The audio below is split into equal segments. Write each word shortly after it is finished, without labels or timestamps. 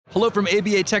Hello from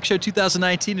ABA Tech Show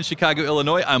 2019 in Chicago,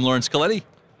 Illinois. I'm Lawrence Coletti.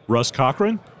 Russ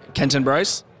Cochran. Kenton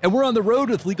Bryce. And we're on the road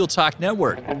with Legal Talk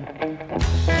Network.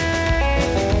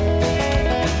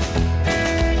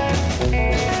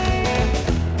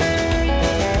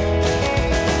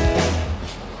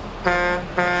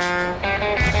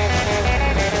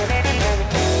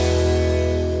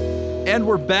 And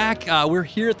we're back. We're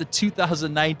here at the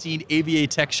 2019 ABA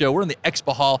Tech Show. We're in the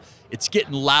Expo Hall. It's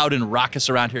getting loud and raucous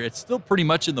around here. It's still pretty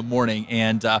much in the morning,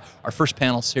 and our first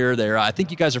panel's here. I think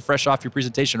you guys are fresh off your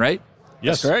presentation, right?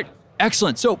 Yes. That's correct.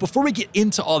 Excellent. So before we get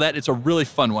into all that, it's a really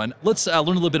fun one. Let's learn a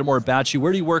little bit more about you.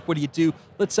 Where do you work? What do you do?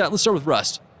 Let's start with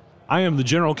Rust. I am the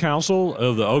general counsel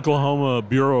of the Oklahoma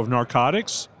Bureau of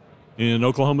Narcotics in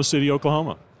Oklahoma City,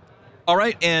 Oklahoma. All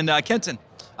right, and Kenton.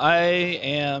 I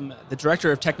am the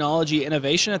Director of Technology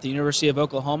Innovation at the University of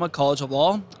Oklahoma College of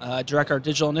Law. Direct our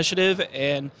digital initiative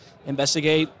and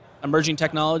investigate emerging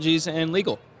technologies and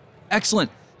legal.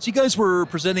 Excellent. So you guys were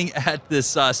presenting at this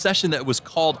session that was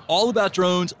called All About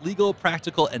Drones, Legal,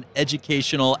 Practical, and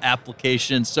Educational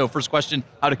Applications. So first question,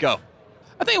 how'd it go?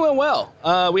 I think it went well.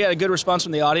 We had a good response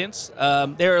from the audience.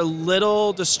 They were a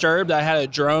little disturbed. I had a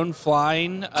drone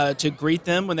flying to greet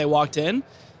them when they walked in.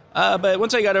 But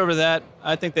once I got over that,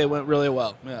 I think they went really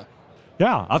well.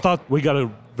 Yeah, I thought we got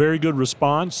a very good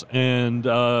response, and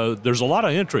there's a lot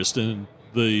of interest in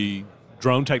the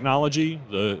drone technology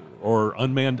or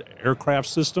unmanned aircraft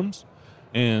systems,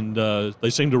 and they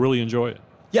seem to really enjoy it.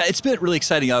 Yeah, it's been really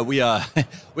exciting. We have a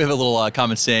little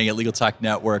common saying at Legal Talk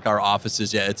Network, our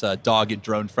offices, it's dog and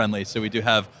drone friendly, so we do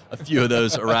have a few of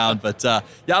those around. But I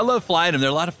love flying them. They're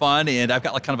a lot of fun, and I've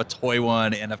got kind of a toy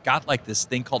one, and I've got this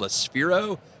thing called a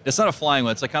Sphero. It's not a flying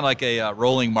one. It's kind of like a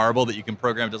rolling marble that you can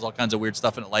program. It does all kinds of weird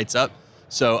stuff, and it lights up.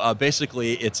 So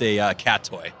basically, it's a cat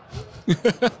toy.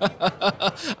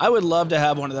 I would love to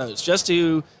have one of those just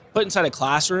to put inside a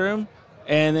classroom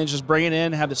and then just bring it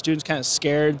in and have the students kind of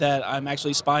scared that I'm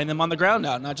actually spying them on the ground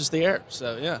now, not just the air.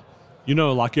 So, yeah. You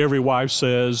know, like every wife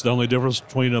says, the only difference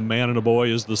between a man and a boy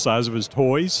is the size of his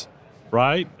toys,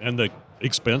 right? And the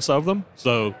expense of them.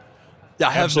 So, yeah,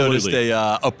 I have absolutely noticed a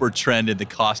upward trend in the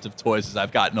cost of toys as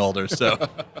I've gotten older. So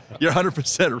you're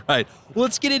 100% right. Well,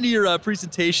 let's get into your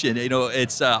presentation.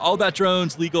 It's all about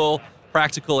drones, legal,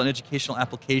 practical, and educational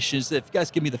applications. If you guys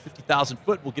give me the 50,000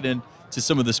 foot, we'll get into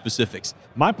some of the specifics.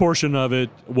 My portion of it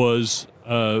was,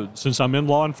 since I'm in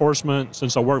law enforcement,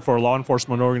 since I work for a law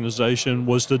enforcement organization,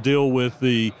 was to deal with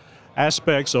the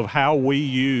aspects of how we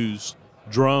use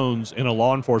drones in a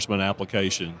law enforcement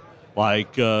application,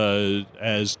 like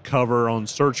as cover on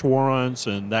search warrants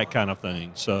and that kind of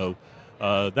thing. So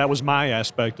that was my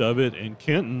aspect of it, and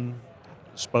Kenton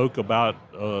spoke about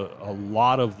a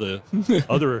lot of the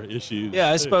other issues.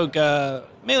 Yeah, I spoke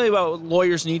mainly about what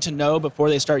lawyers need to know before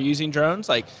they start using drones,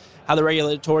 like how the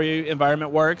regulatory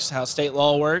environment works, how state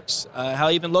law works, how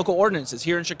even local ordinances.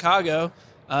 Here in Chicago,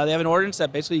 they have an ordinance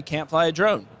that basically you can't fly a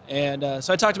drone. And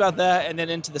so I talked about that and then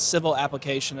into the civil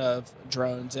application of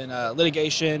drones and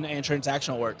litigation and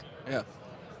transactional work. Yeah.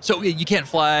 So you can't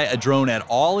fly a drone at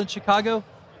all in Chicago?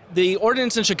 The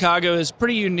ordinance in Chicago is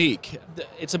pretty unique.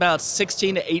 It's about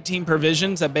 16 to 18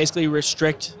 provisions that basically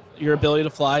restrict your ability to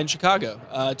fly in Chicago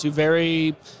to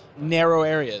very narrow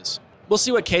areas. We'll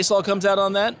see what case law comes out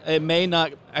on that. It may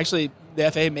not, actually,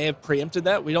 the FAA may have preempted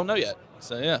that. We don't know yet.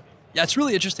 So, yeah. Yeah, it's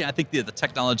really interesting. I think the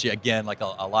technology, again, like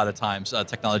a lot of times,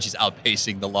 technology is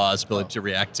outpacing the law's ability to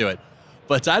react to it.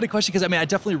 But I had a question because, I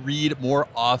definitely read more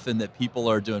often that people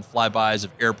are doing flybys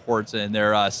of airports and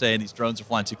they're saying these drones are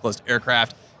flying too close to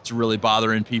aircraft. It's really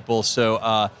bothering people.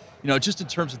 So, just in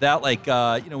terms of that,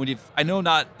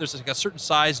 there's a certain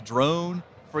size drone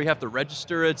before you have to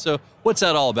register it. So what's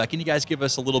that all about? Can you guys give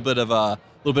us a little bit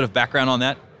of background on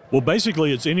that? Well,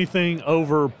 basically, it's anything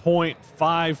over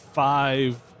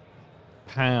 0.55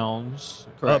 pounds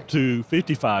Correct. up to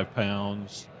 55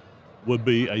 pounds would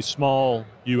be a small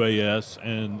UAS,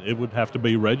 and it would have to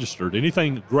be registered.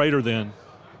 Anything greater than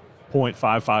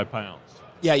 0.55 pounds.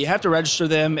 Yeah, you have to register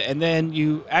them, and then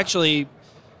the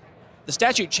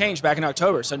statute changed back in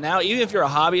October. So now, even if you're a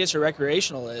hobbyist or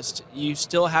recreationalist, you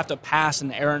still have to pass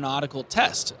an aeronautical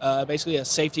test, basically a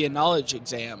safety and knowledge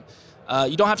exam.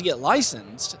 You don't have to get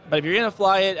licensed, but if you're going to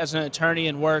fly it as an attorney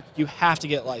and work, you have to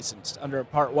get licensed under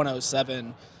Part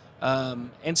 107.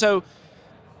 And so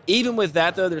even with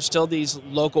that, though, there's still these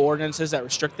local ordinances that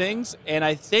restrict things, and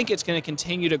I think it's going to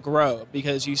continue to grow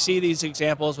because you see these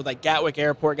examples with Gatwick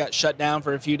Airport got shut down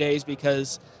for a few days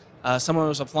because someone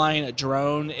was flying a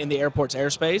drone in the airport's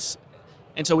airspace.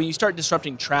 And so when you start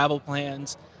disrupting travel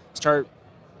plans, start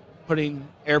putting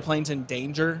airplanes in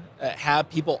danger, have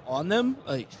people on them,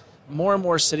 More and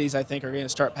more cities, I think, are going to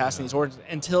start passing these ordinances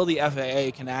until the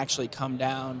FAA can actually come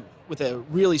down with a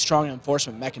really strong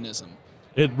enforcement mechanism.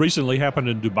 It recently happened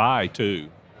in Dubai, too.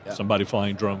 Yeah. Somebody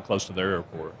flying drone close to their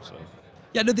airport. So.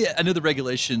 Yeah, I know the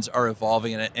regulations are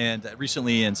evolving, and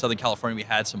recently in Southern California we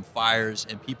had some fires,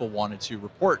 and people wanted to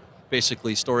report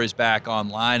basically stories back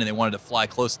online, and they wanted to fly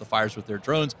close to the fires with their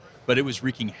drones, but it was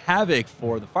wreaking havoc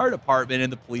for the fire department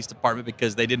and the police department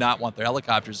because they did not want their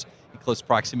helicopters in close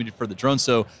proximity for the drones.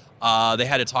 So they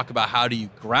had to talk about how do you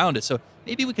ground it. So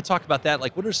maybe we could talk about that.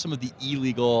 Like, what are some of the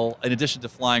illegal, in addition to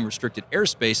flying restricted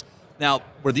airspace? Now,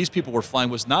 where these people were flying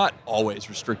was not always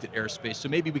restricted airspace. So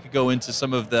maybe we could go into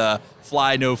some of the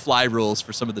fly, no fly rules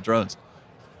for some of the drones.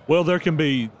 Well, there can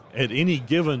be, at any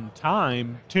given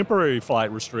time, temporary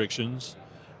flight restrictions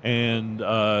and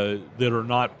that are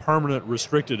not permanent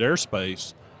restricted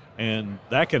airspace. And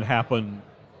that can happen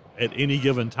at any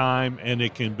given time, and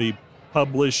it can be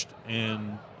published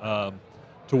and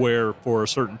to where for a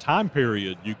certain time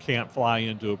period you can't fly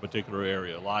into a particular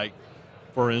area. Like,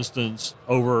 for instance,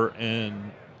 over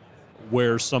in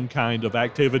where some kind of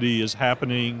activity is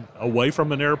happening away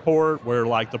from an airport where,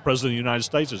 like, the President of the United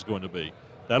States is going to be.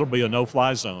 That'll be a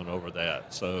no-fly zone over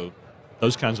that. So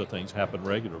those kinds of things happen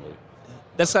regularly.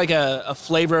 That's like a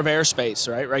flavor of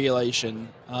airspace, right? Regulation.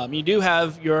 You do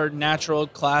have your natural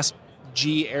Class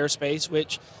G airspace,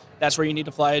 which that's where you need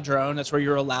to fly a drone. That's where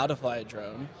you're allowed to fly a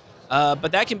drone.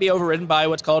 But that can be overridden by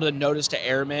what's called a notice to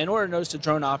airmen or a notice to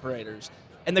drone operators.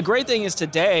 And the great thing is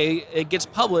today it gets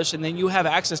published and then you have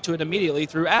access to it immediately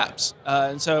through apps.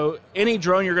 And so any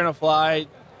drone you're going to fly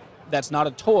that's not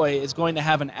a toy is going to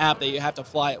have an app that you have to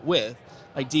fly it with.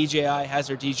 Like DJI has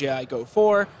their DJI Go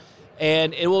 4,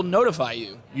 and it will notify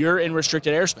you you're in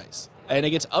restricted airspace. And it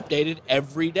gets updated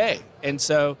every day. And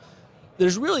so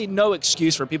there's really no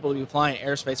excuse for people to be flying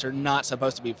airspace they're not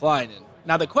supposed to be flying in.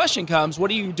 Now the question comes, what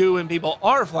do you do when people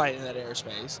are flying in that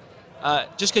airspace?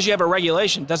 Just because you have a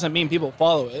regulation doesn't mean people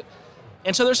follow it.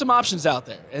 And so there's some options out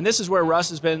there. And this is where Russ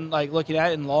has been looking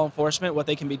at in law enforcement, what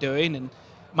they can be doing. And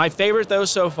my favorite, though,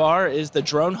 so far is the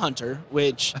Drone Hunter,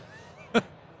 which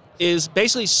is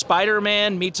basically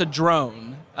Spider-Man meets a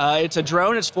drone. It's a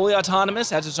drone. It's fully autonomous,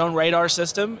 has its own radar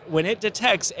system. When it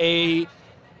detects a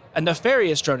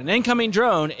nefarious drone, an incoming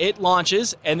drone, it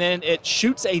launches, and then it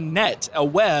shoots a net, a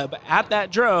web, at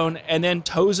that drone, and then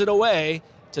tows it away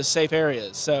to safe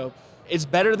areas. So it's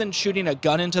better than shooting a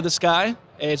gun into the sky.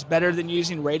 It's better than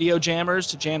using radio jammers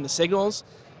to jam the signals.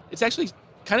 It's actually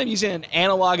kind of using an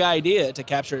analog idea to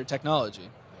capture technology.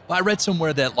 Well, I read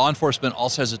somewhere that law enforcement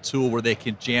also has a tool where they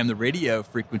can jam the radio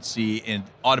frequency and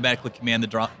automatically command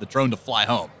the drone to fly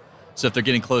home. So if they're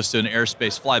getting close to an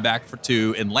airspace, fly back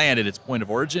to and land at its point of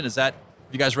origin. Have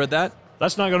you guys read that?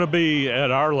 That's not going to be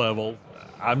at our level.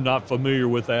 I'm not familiar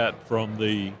with that from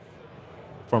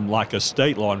like a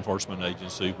state law enforcement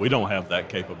agency. We don't have that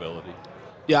capability.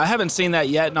 Yeah, I haven't seen that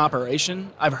yet in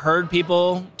operation. I've heard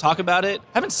people talk about it.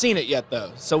 Haven't seen it yet,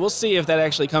 though. So we'll see if that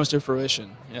actually comes to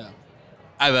fruition. Yeah.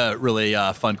 I have a really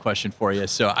fun question for you.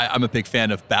 So I'm a big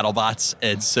fan of BattleBots,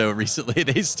 and so recently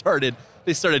they started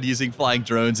using flying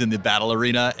drones in the battle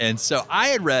arena. And so I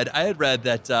had read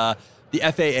that the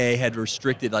FAA had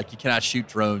restricted, you cannot shoot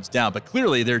drones down, but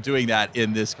clearly they're doing that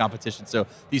in this competition. So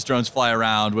these drones fly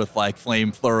around with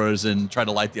flamethrowers and try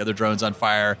to light the other drones on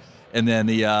fire, and then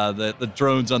the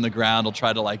drones on the ground will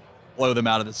try to blow them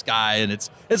out of the sky, and it's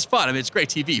fun. I mean, it's great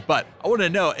TV. But I want to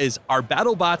know is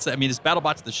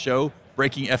BattleBots the show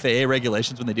breaking FAA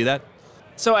regulations when they do that?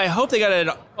 So I hope they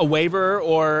got a waiver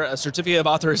or a certificate of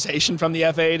authorization from the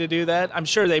FAA to do that. I'm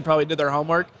sure they probably did their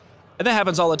homework. And that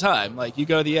happens all the time. You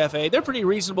go to the FAA, they're pretty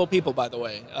reasonable people, by the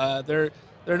way.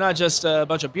 They're not just a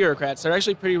bunch of bureaucrats. They're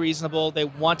actually pretty reasonable. They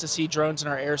want to see drones in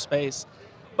our airspace.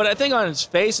 But I think on its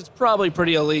face, it's probably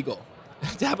pretty illegal.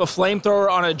 To have a flamethrower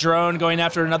on a drone going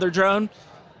after another drone,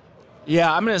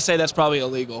 yeah, I'm going to say that's probably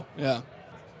illegal. Yeah.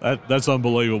 That's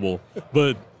unbelievable.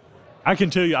 But I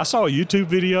can tell you, I saw a YouTube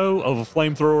video of a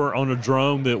flamethrower on a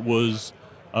drone that was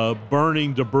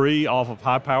burning debris off of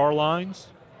high power lines.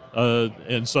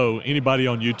 And so anybody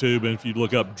on YouTube, and if you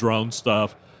look up drone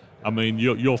stuff, I mean,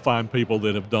 you'll find people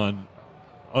that have done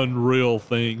unreal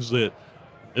things that,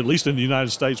 at least in the United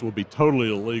States, would be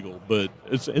totally illegal. But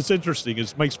it's interesting.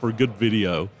 It makes for a good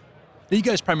video. You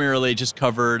guys primarily just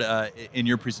covered in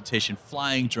your presentation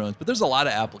flying drones, but there's a lot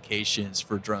of applications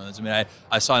for drones. I mean,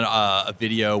 I saw a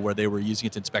video where they were using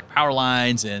it to inspect power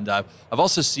lines, and I've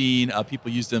also seen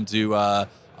people use them to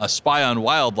spy on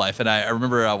wildlife. And I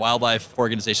remember wildlife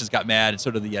organizations got mad, and so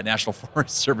did the National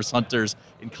Forest Service hunters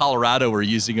in Colorado were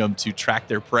using them to track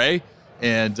their prey.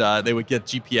 and they would get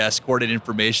GPS coordinated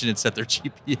information and set their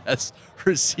GPS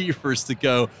receivers to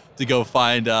go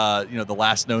find the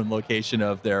last known location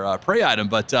of their prey item.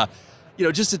 But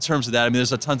just in terms of that, I mean,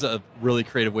 there's a tons of really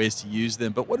creative ways to use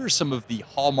them. But what are some of the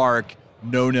hallmark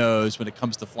no-nos when it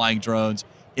comes to flying drones,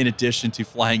 in addition to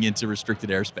flying into restricted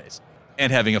airspace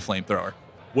and having a flamethrower?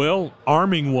 Well,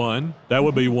 arming one, that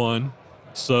would be one.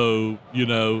 So,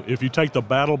 if you take the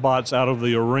battle bots out of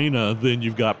the arena, then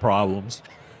you've got problems.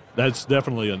 That's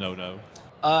definitely a no-no.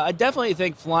 I definitely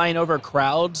think flying over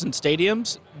crowds and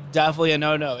stadiums, definitely a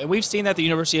no-no. And we've seen that at the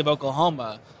University of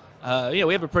Oklahoma. We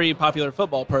have a pretty popular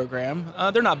football program.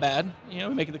 They're not bad. We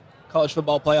make the college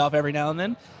football playoff every now and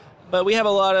then. But we have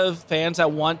a lot of fans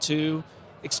that want to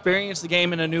experience the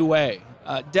game in a new way.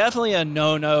 Definitely a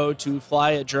no-no to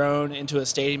fly a drone into a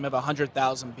stadium of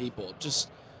 100,000 people. Just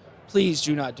please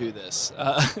do not do this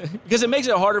because it makes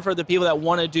it harder for the people that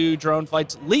want to do drone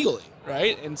flights legally,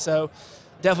 right? And so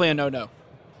definitely a no-no.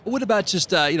 Well, what about just,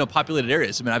 populated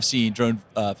areas? I mean, I've seen drone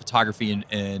photography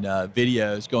and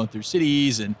videos going through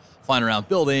cities and flying around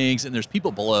buildings, and there's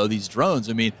people below these drones.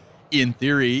 I mean, in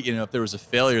theory, if there was a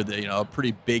failure, that a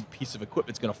pretty big piece of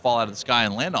equipment's going to fall out of the sky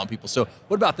and land on people. So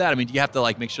what about that? I mean, do you have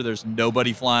to make sure there's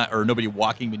nobody flying or nobody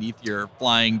walking beneath your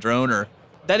flying drone? Or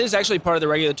that is actually part of the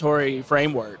regulatory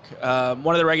framework.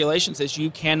 One of the regulations is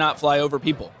you cannot fly over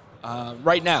people.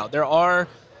 Right now, there are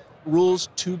rules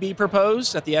to be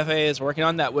proposed that the FAA is working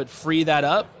on that would free that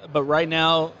up. But right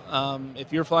now,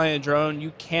 if you're flying a drone,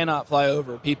 you cannot fly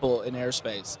over people in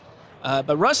airspace.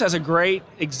 But Russ has a great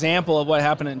example of what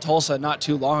happened in Tulsa not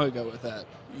too long ago with that.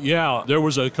 Yeah, there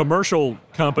was a commercial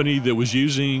company that was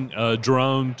using a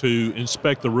drone to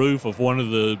inspect the roof of one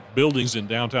of the buildings in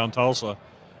downtown Tulsa,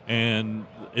 and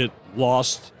it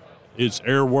lost its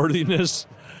airworthiness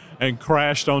and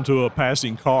crashed onto a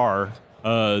passing car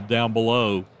down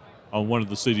below on one of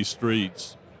the city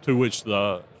streets, to which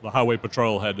the Highway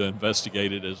Patrol had to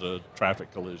investigate it as a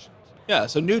traffic collision. Yeah,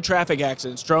 so new traffic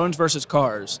accidents, drones versus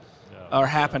cars, are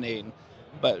happening.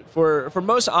 But for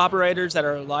most operators that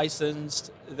are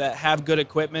licensed, that have good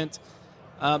equipment,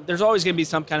 there's always going to be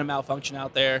some kind of malfunction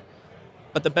out there.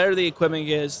 But the better the equipment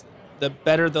is, the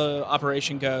better the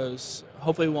operation goes.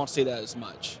 Hopefully we won't see that as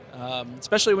much,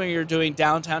 especially when you're doing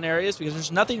downtown areas, because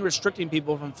there's nothing restricting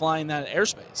people from flying that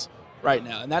airspace right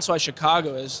now. And that's why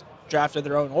Chicago has drafted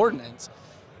their own ordinance.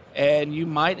 And you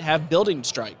might have building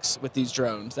strikes with these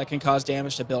drones that can cause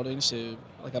damage to buildings, to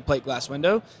like a plate glass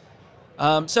window.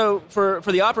 So for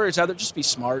the operators out there, just be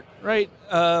smart, right?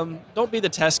 Don't be the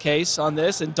test case on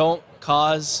this, and don't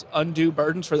cause undue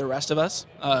burdens for the rest of us.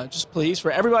 Just please,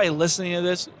 for everybody listening to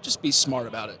this, just be smart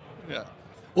about it. Yeah.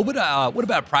 Well, what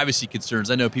about privacy concerns?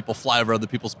 I know people fly over other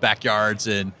people's backyards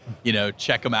and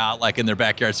check them out, like in their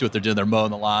backyard, see what they're doing. They're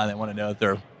mowing the lawn. They want to know if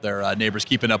their neighbors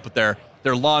keeping up with their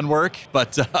lawn work.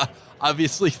 But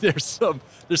obviously, there's some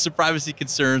privacy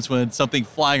concerns when something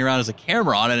flying around has a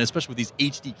camera on it, and especially with these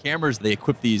HD cameras they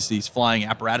equip these flying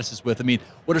apparatuses with. I mean,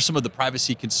 what are some of the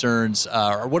privacy concerns,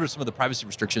 or what are some of the privacy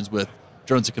restrictions with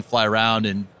drones that can fly around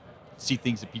and see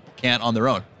things that people can't on their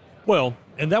own? Well,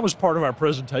 and that was part of our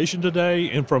presentation today.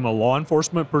 And from a law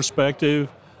enforcement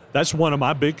perspective, that's one of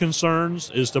my big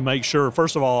concerns, is to make sure,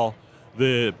 first of all,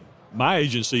 that my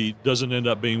agency doesn't end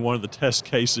up being one of the test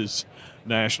cases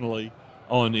nationally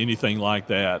on anything like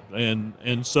that.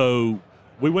 And so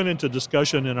we went into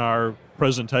discussion in our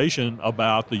presentation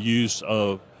about the use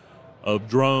of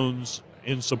drones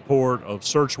in support of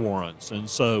search warrants. And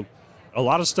so a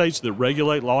lot of states that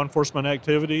regulate law enforcement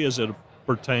activity as it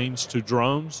pertains to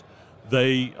drones,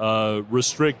 they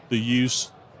restrict the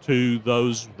use to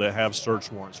those that have search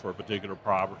warrants for a particular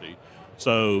property.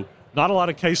 So not a lot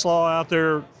of case law out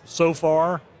there so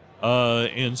far.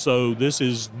 And so this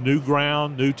is new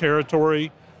ground, new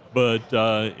territory, but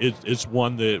it's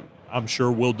one that I'm sure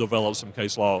will develop some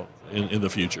case law in the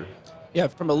future. Yeah,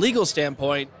 from a legal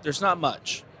standpoint, there's not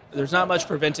much. There's not much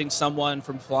preventing someone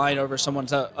from flying over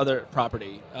someone's other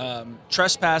property.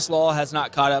 Trespass law has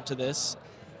not caught up to this.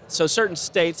 So certain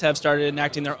states have started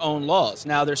enacting their own laws.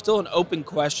 Now, there's still an open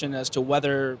question as to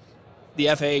whether the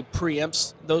FAA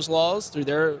preempts those laws through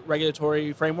their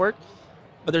regulatory framework.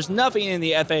 But there's nothing in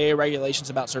the FAA regulations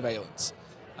about surveillance.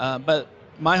 But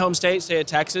my home state of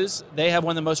Texas, they have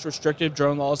one of the most restrictive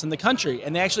drone laws in the country.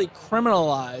 And they actually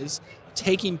criminalize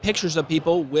taking pictures of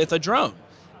people with a drone.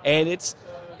 And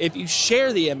if you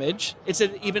share the image, it's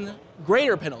an even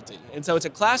greater penalty. And so it's a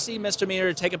Class C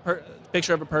misdemeanor to take a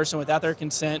picture of a person without their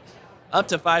consent, up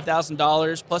to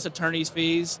 $5,000 plus attorney's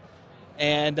fees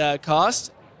and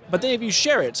cost. But then if you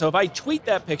share it, so if I tweet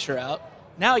that picture out,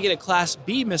 now I get a Class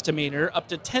B misdemeanor, up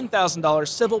to $10,000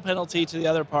 civil penalty to the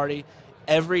other party,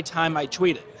 every time I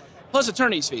tweet it, plus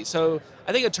attorney's fees. So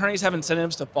I think attorneys have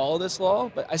incentives to follow this law,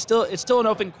 but it's still an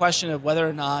open question of whether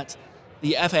or not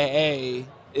the FAA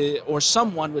or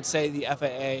someone would say the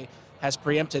FAA has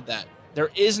preempted that. There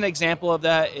is an example of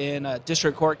that in a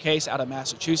district court case out of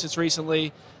Massachusetts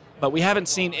recently, but we haven't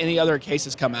seen any other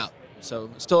cases come out. So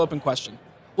still open question.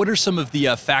 What are some of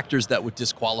the factors that would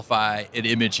disqualify an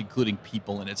image, including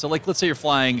people in it? So, like, let's say you're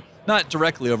flying not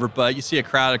directly over, but you see a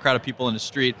crowd of people in the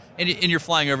street, and you're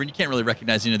flying over, and you can't really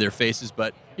recognize any of their faces,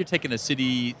 but you're taking a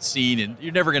city scene, and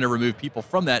you're never going to remove people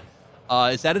from that.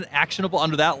 Is that actionable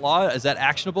under that law? Is that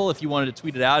actionable if you wanted to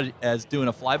tweet it out as doing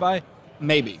a flyby?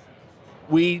 Maybe.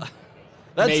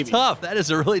 That's Maybe. tough. That is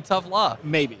a really tough law.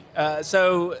 Maybe.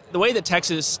 So the way the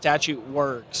Texas statute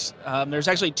works, there's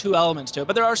actually two elements to it,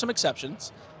 but there are some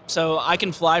exceptions. So I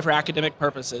can fly for academic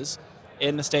purposes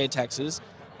in the state of Texas.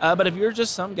 But if you're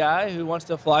just some guy who wants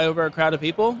to fly over a crowd of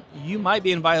people, you might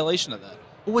be in violation of that.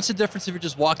 Well, what's the difference if you're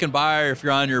just walking by, or if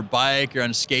you're on your bike, or on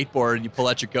a skateboard, and you pull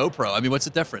out your GoPro? I mean, what's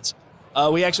the difference?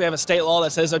 We actually have a state law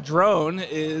that says a drone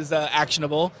is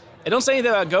actionable. They don't say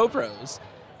anything about GoPros.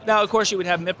 Now, of course, you would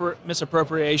have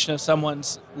misappropriation of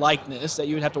someone's likeness that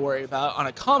you would have to worry about on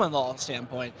a common law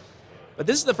standpoint. But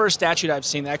this is the first statute I've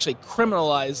seen that actually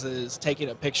criminalizes taking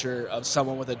a picture of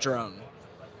someone with a drone.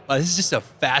 This is just a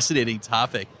fascinating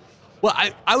topic. Well,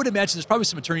 I would imagine there's probably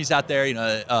some attorneys out there,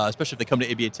 especially if they come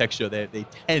to ABA Tech Show, they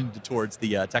tend towards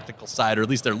the technical side, or at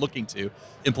least they're looking to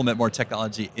implement more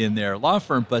technology in their law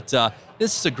firm. But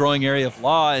this is a growing area of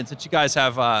law, and since you guys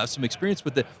have some experience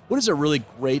with it, what is a really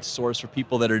great source for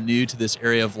people that are new to this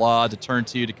area of law to turn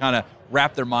to kind of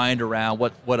wrap their mind around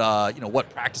what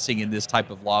practicing in this type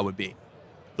of law would be?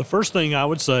 The first thing I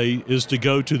would say is to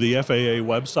go to the FAA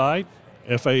website,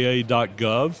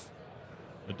 faa.gov.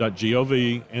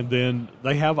 .gov, and then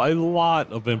they have a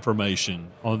lot of information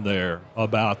on there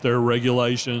about their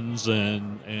regulations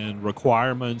and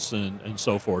requirements and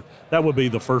so forth. That would be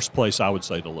the first place I would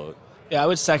say to look. Yeah, I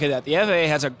would second that. The FAA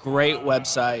has a great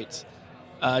website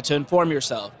to inform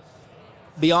yourself.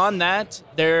 Beyond that,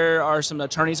 there are some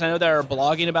attorneys I know that are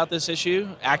blogging about this issue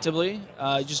actively.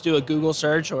 Just do a Google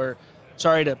search, or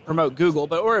sorry to promote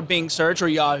Google, or a Bing search or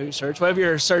Yahoo search, whatever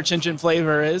your search engine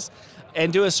flavor is,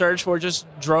 and do a search for just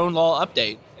drone law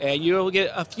update. And you will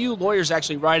get a few lawyers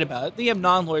actually write about it. Then you have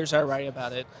non-lawyers that write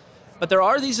about it. But there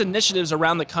are these initiatives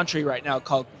around the country right now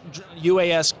called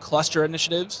UAS cluster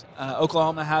initiatives.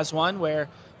 Oklahoma has one where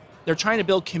they're trying to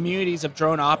build communities of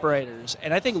drone operators.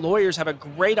 And I think lawyers have a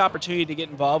great opportunity to get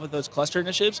involved with those cluster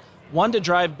initiatives. One, to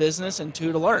drive business, and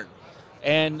two, to learn.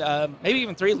 And maybe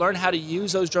even three, learn how to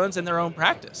use those drones in their own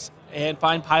practice and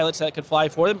find pilots that could fly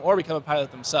for them or become a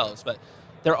pilot themselves. But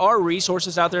there are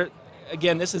resources out there.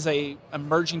 Again, this is a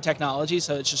emerging technology,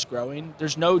 so it's just growing.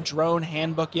 There's no drone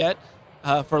handbook yet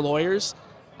for lawyers.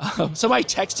 Somebody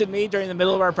texted me during the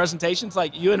middle of our presentations,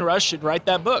 like, you and Russ should write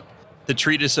that book. The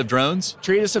Treatise of Drones?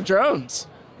 Treatise of Drones.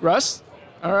 Russ?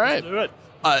 All right. Do it.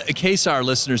 In case our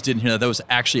listeners didn't hear that was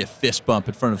actually a fist bump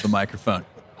in front of the microphone.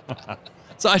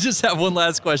 So I just have one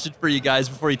last question for you guys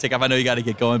before you take off. I know you got to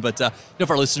get going, but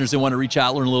if our listeners, they want to reach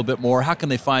out, learn a little bit more, how can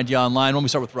they find you online? Why don't we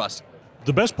start with Russ?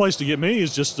 The best place to get me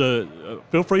is just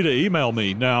feel free to email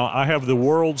me. Now, I have the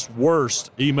world's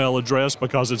worst email address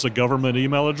because it's a government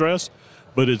email address,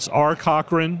 but it's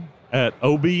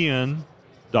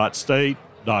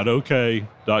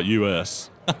rcochran@obn.state.ok.us.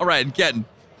 All right, and Kenton.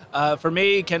 For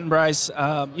me, Kenton Bryce,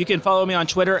 you can follow me on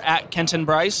Twitter at Kenton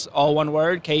Bryce, all one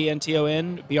word,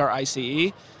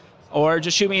 KentonBrice, or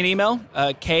just shoot me an email,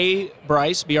 kbryce,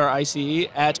 BRICE,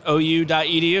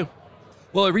 @ou.edu.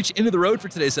 Well, I reached into the road for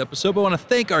today's episode, but I want to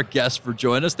thank our guests for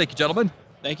joining us. Thank you, gentlemen.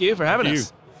 Thank you for having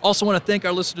us. Also want to thank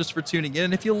our listeners for tuning in.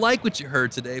 And if you like what you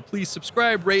heard today, please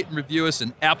subscribe, rate, and review us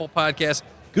in Apple Podcasts,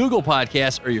 Google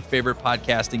Podcasts, or your favorite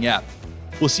podcasting app.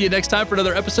 We'll see you next time for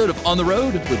another episode of On the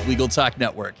Road with Legal Talk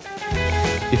Network.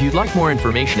 If you'd like more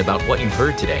information about what you've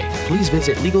heard today, please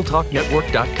visit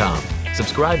LegalTalkNetwork.com.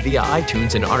 Subscribe via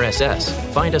iTunes and RSS.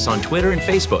 Find us on Twitter and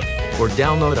Facebook, or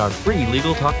download our free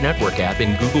Legal Talk Network app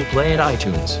in Google Play and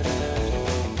iTunes.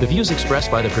 The views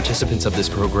expressed by the participants of this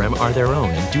program are their own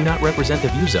and do not represent the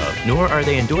views of, nor are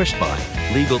they endorsed by,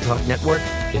 Legal Talk Network,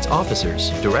 its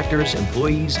officers, directors,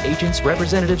 employees, agents,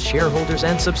 representatives, shareholders,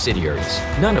 and subsidiaries.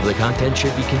 None of the content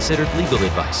should be considered legal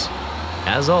advice.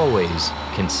 As always,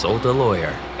 consult a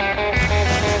lawyer.